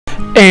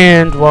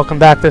And welcome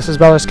back, this is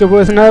Skip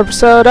with another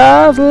episode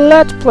of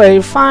Let's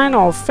Play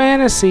Final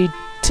Fantasy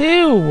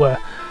II.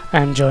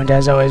 I'm joined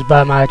as always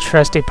by my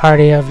trusty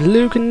party of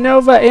Luke,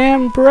 Nova,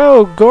 and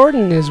Bro.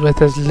 Gordon is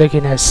with us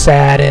looking as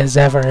sad as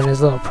ever in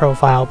his little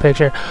profile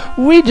picture.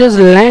 We just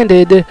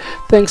landed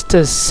thanks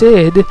to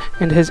Cid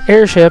and his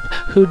airship,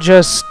 who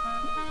just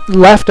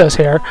left us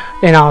here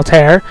in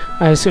Altair.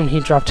 I assume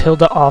he dropped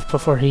Hilda off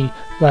before he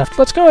left.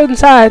 Let's go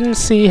inside and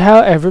see how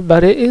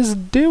everybody is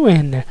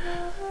doing.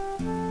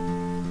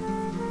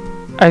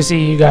 I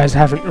see you guys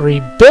haven't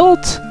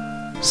rebuilt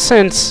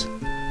since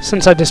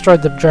I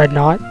destroyed the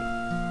Dreadnought.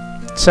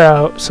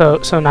 So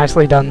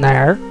nicely done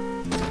there.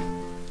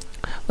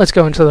 Let's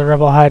go into the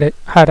rebel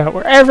hideout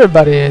where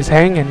everybody is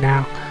hanging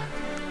now.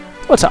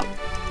 What's up?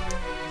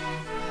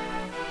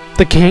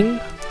 The king?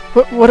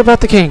 What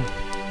about the king?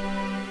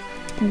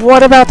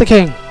 What about the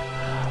king?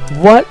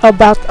 What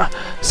about...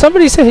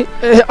 somebody say...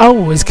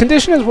 oh, his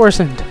condition has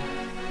worsened.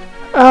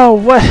 Oh,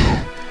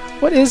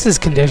 what is his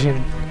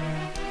condition?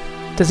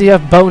 Does he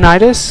have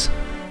bonitis?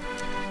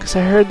 Because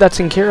I heard that's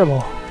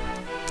incurable.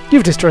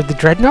 You've destroyed the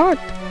Dreadnought?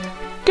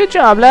 Good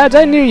job, lads.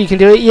 I knew you can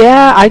do it.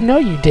 Yeah, I know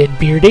you did,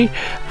 Beardy.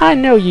 I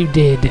know you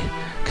did.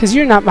 Because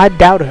you're not my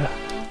doubter.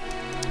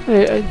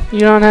 You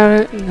don't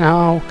have it?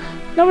 No.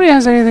 Nobody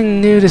has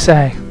anything new to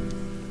say.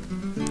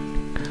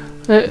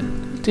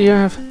 Do you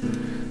have...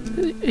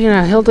 you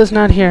know, Hilda's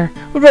not here.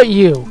 What about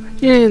you?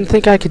 You didn't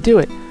think I could do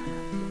it.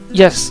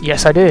 Yes,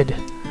 I did.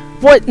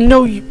 What?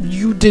 No,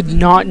 you did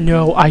not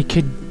know I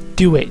could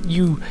do it.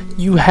 You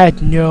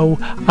had no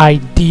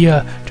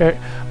idea.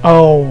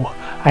 Oh,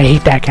 I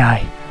hate that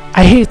guy.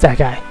 I hate that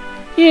guy.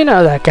 You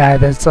know that guy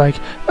that's like,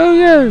 oh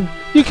yeah,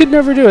 you could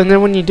never do it. And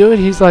then when you do it,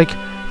 he's like,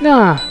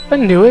 nah, I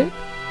can do it.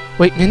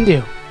 Wait,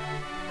 Mindu.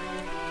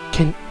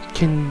 Can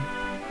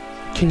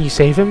you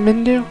save him,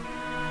 Mindu?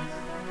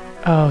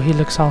 Oh, he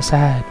looks all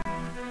sad.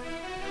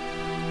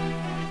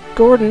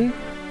 Gordon,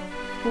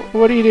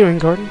 what are you doing,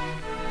 Gordon?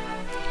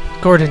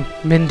 Gordon,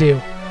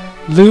 Mindu,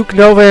 Luke,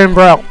 Nova, and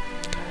Bro.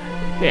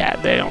 Yeah,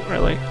 they don't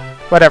really.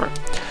 Whatever.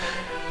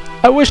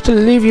 I wish to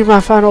leave you my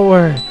final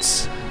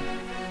words.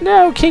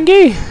 No,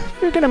 Kingy,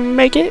 you're gonna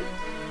make it.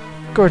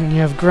 Gordon,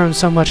 you have grown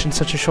so much in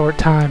such a short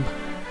time.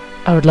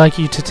 I would like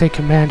you to take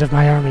command of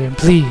my army and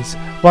please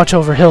watch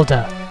over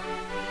Hilda.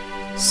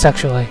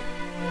 Sexually.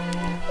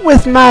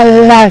 With my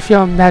life,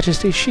 your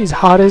majesty, she's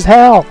hot as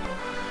hell.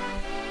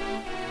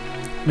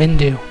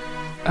 Mindu,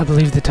 I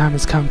believe the time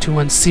has come to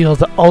unseal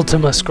the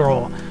Ultima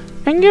Scroll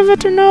and give it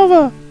to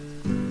Nova.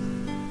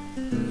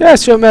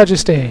 Yes, your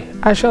majesty,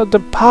 I shall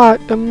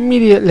depart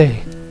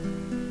immediately.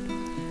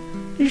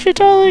 You should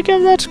totally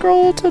give that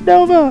scroll to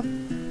Nova.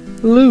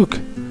 Luke,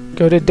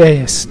 go to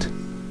Deist.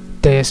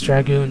 Deist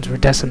dragoons were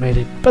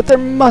decimated, but there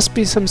must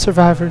be some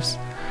survivors.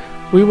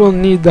 We will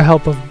need the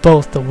help of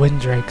both the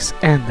Windrakes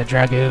and the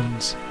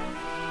dragoons.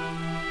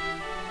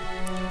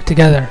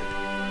 Together,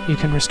 you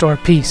can restore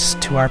peace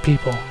to our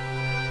people.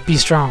 Be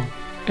strong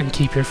and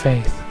keep your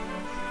faith.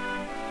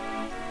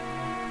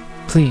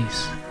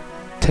 Please,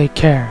 take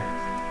care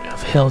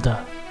of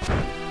Hilda.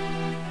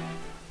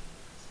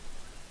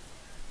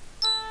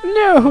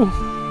 No!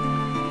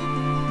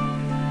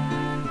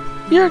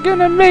 You're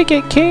gonna make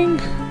it, King!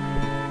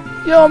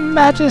 Your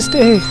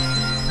Majesty!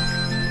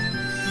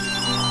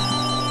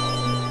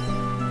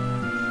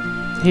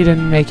 He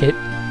didn't make it.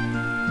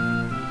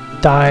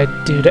 Died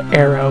due to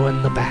arrow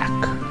in the back.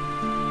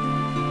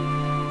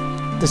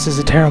 This is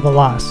a terrible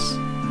loss,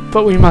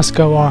 but we must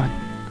go on.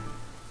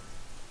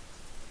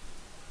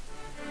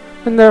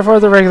 And therefore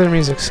the regular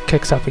music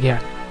kicks up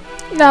again.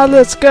 Now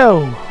let's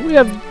go! We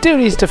have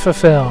duties to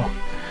fulfill!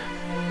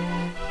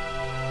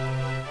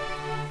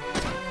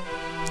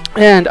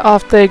 And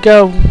off they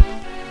go.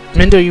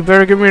 Mindu, you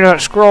better give me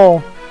that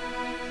scroll.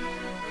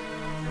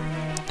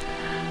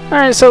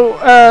 Alright, so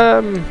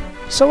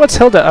what's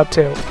Hilda up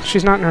to?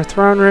 She's not in her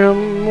throne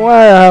room.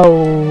 Wow,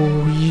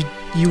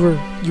 you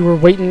were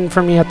waiting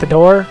for me at the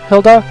door,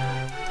 Hilda?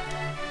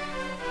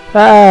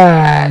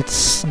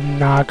 That's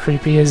not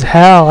creepy as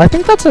hell. I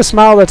think that's a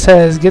smile that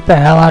says, get the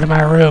hell out of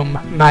my room.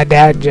 My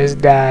dad just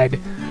died.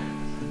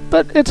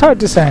 But it's hard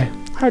to say.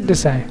 Hard to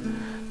say.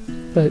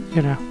 But,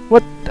 you know.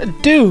 What?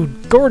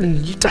 Dude,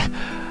 Gordon,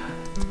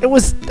 it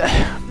was...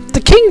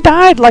 the king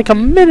died like a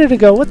minute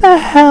ago. What the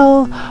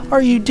hell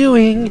are you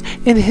doing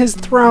in his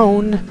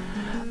throne?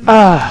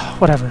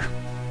 Whatever.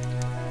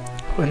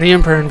 When the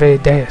Emperor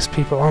invaded Deist,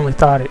 people only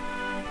thought it...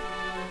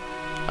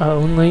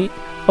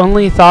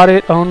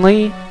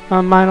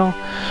 minor...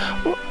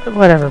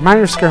 whatever,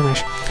 minor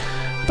skirmish.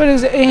 But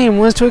his aim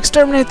was to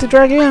exterminate the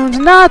dragoons,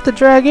 not the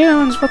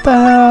dragoons! What the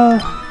hell?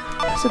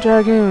 It's a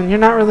dragoon. You're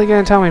not really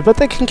going to tell me. But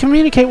they can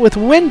communicate with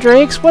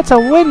Windrakes? What's a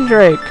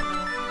Windrake?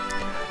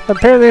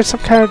 Apparently it's some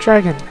kind of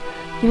dragon.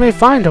 You may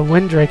find a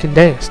Windrake in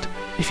Deist.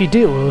 If you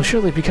do, it will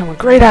surely become a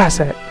great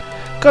asset.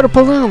 Go to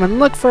Paloom and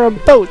look for a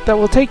boat that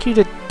will take you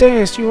to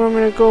Deist. You want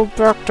me to go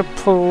back to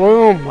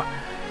Paloom?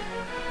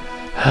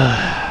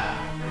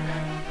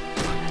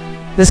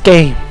 This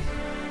game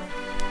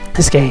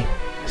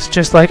is It's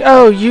just like,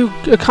 oh, you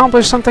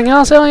accomplished something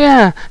else? Oh,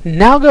 yeah.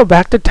 Now go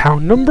back to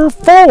town number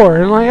 4.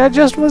 And like, I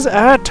just was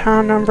at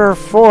town number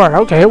 4.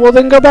 Okay, well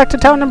then go back to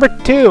town number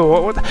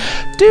 2.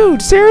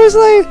 Dude,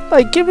 seriously?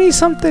 Like, give me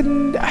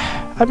something...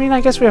 I mean, I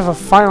guess we have a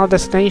final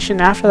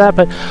destination after that,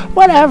 but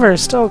whatever.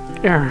 Still...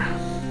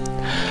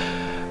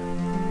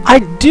 I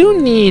do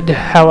need,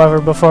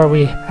 however, before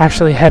we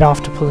actually head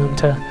off to Paloom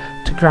to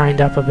grind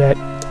up a bit.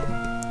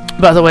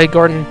 By the way,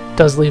 Gordon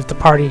does leave the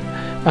party.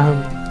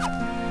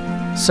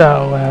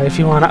 So if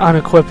you want to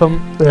unequip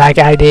him like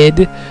I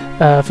did,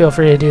 feel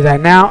free to do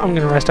that now. I'm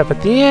going to rest up at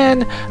the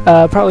end,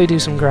 probably do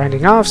some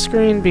grinding off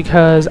screen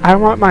because I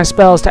want my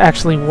spells to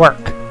actually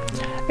work.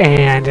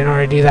 And in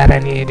order to do that, I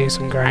need to do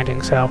some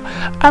grinding. So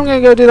I'm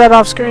going to go do that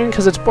off screen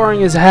because it's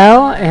boring as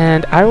hell,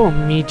 and I will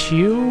meet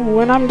you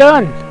when I'm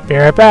done. Be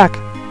right back.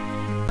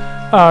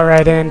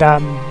 Alright, and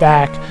I'm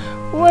back.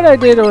 What I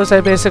did was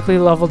I basically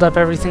leveled up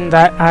everything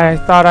that I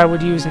thought I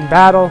would use in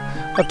battle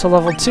up to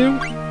level 2.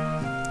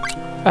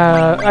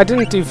 I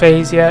didn't do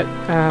phase yet,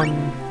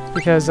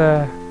 because,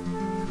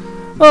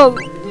 well,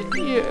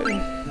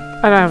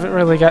 yeah, I haven't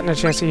really gotten a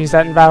chance to use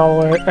that in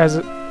battle as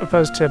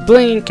opposed to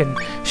Blink and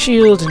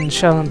Shield and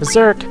Shell and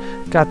Berserk.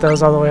 Got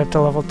those all the way up to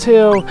level 2.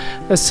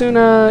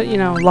 Asuna, you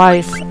know,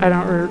 Life, I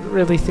don't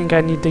really think I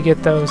need to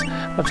get those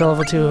up to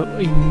level 2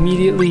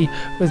 immediately.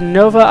 With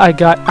Nova, I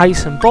got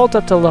Ice and Bolt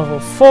up to level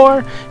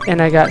 4, and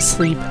I got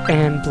Sleep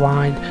and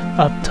Blind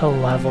up to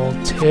level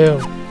 2.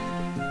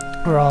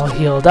 We're all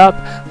healed up.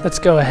 Let's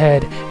go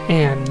ahead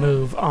and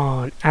move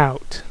on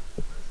out.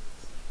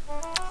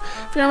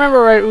 If you remember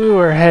right, we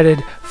were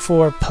headed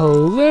for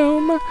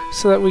Paloom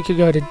so that we could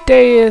go to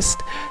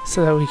Deist,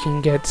 so that we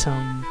can get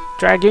some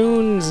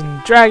dragoons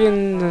and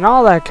dragons and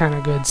all that kind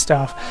of good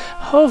stuff.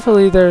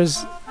 Hopefully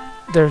there's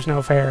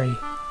no fairy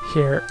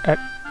here at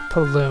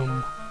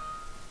Paloom.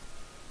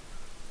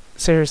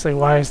 Seriously,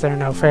 why is there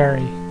no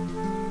fairy?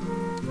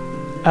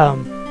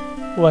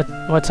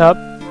 What's up?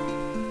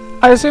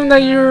 I assume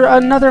that you're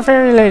another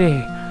fairy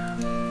lady.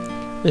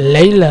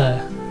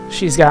 Layla.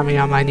 She's got me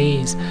on my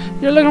knees.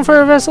 You're looking for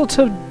a vessel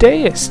to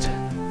Deist.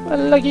 Well,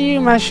 lucky you,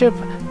 my ship's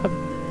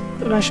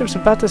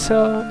about to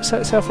set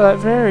sail for that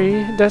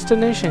very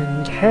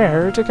destination.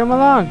 Care to come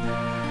along?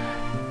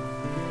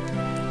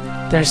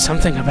 There's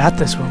something about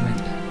this woman.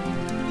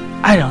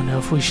 I don't know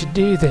if we should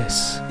do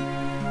this.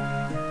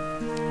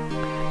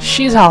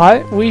 She's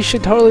hot. We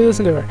should totally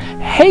listen to her.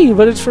 Hey,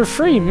 but it's for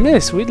free,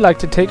 miss. We'd like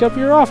to take up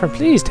your offer.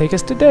 Please take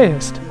us to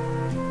Deist.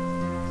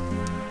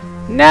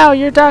 Now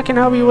you're talking.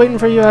 I'll be waiting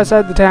for you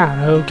outside the town,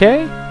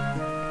 okay?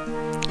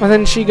 And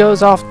then she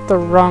goes off the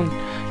wrong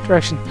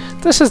direction.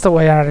 This is the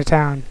way out of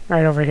town,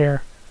 right over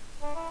here.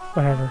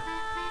 Whatever.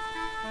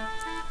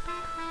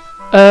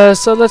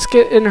 So let's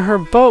get in her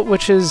boat,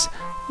 which is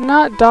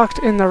not docked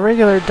in the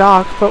regular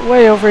dock, but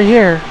way over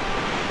here.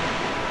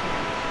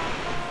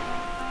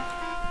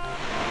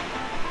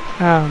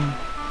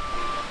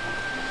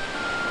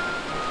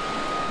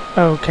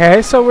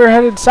 Okay, so we're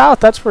headed south.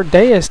 That's where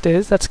Deist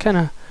is. That's kind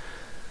of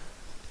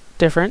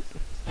different.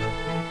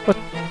 What?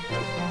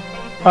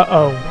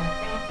 Uh-oh.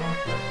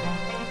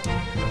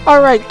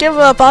 Alright, give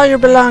up all your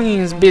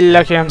belongings. Be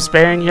lucky I'm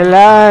sparing your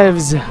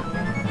lives.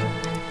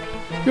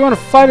 You want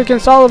to fight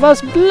against all of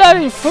us?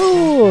 Bloody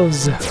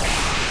fools!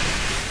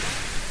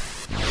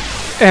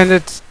 And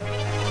it's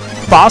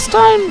boss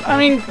time? I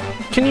mean,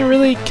 can you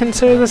really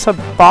consider this a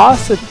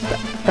boss?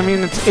 I mean,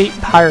 it's 8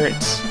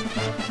 pirates.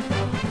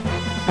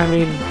 I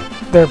mean,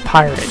 they're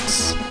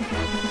pirates.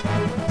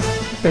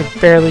 They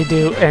barely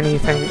do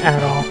anything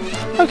at all.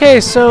 Okay,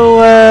 so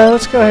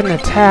let's go ahead and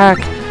attack.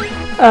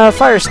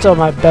 Fire's still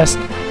my best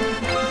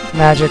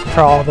magic,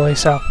 probably,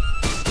 so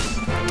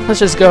let's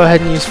just go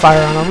ahead and use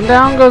fire on them.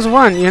 Down goes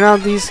 1. You know,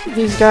 these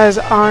guys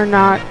are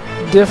not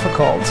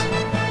difficult.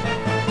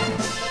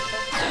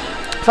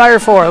 Fire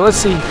 4. Let's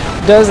see.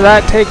 Does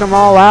that take them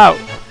all out?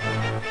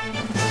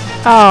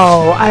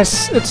 Oh,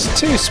 it's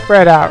too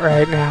spread out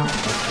right now.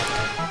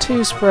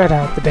 Too spread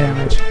out, the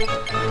damage.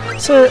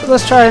 So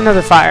let's try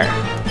another fire.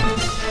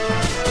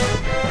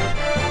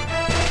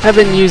 I've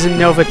been using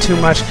Nova too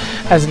much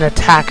as an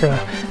attacker,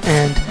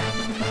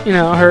 and you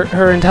know,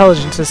 her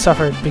intelligence has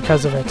suffered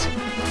because of it.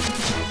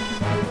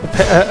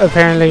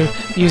 Apparently,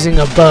 using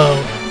a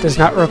bow does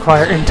not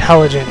require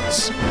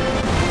intelligence.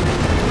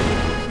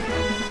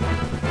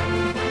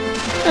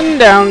 And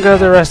down go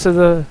the rest of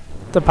the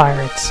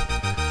pirates.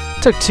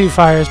 Took 2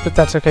 fires, but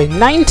that's okay.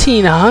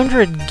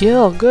 1900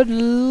 gil. Good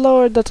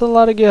lord, that's a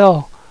lot of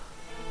gil.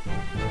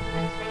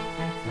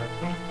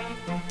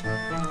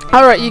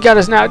 Alright, you got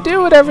us now.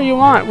 Do whatever you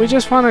want. We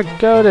just want to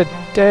go to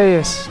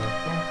Deist.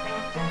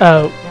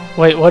 Oh,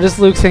 wait, what is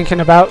Luke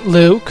thinking about?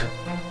 Luke?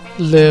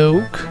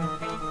 Luke?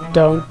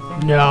 Don't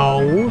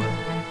know.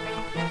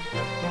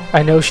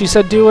 I know she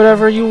said do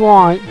whatever you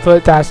want,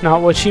 but that's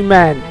not what she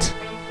meant.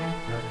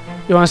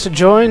 He wants to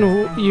join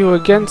you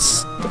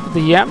against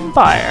the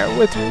Empire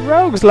with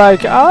rogues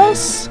like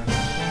us?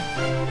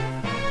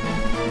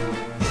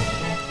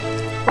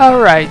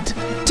 Alright,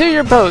 to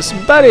your post,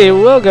 buddy.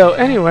 We'll go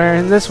anywhere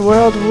in this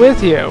world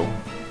with you.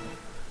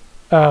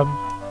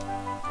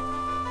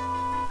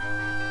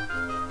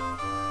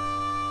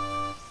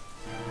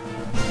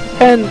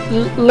 And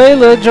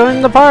Layla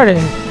joined the party.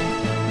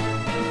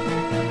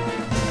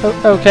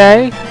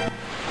 Okay.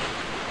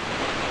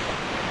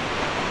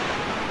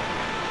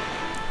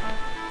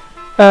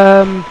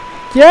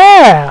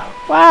 Yeah!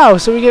 Wow,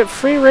 so we get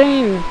free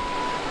reign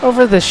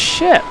over the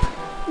ship.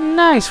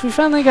 Nice, we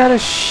finally got a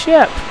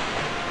ship.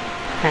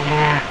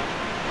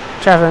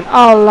 Traveling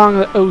all along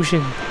the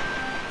ocean.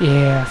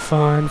 Yeah,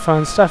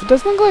 fun stuff. It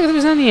doesn't look like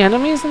there's any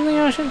enemies in the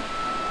ocean.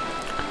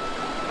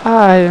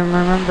 I am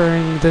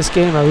remembering this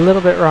game a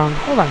little bit wrong.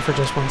 Hold on for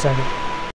just 1 second.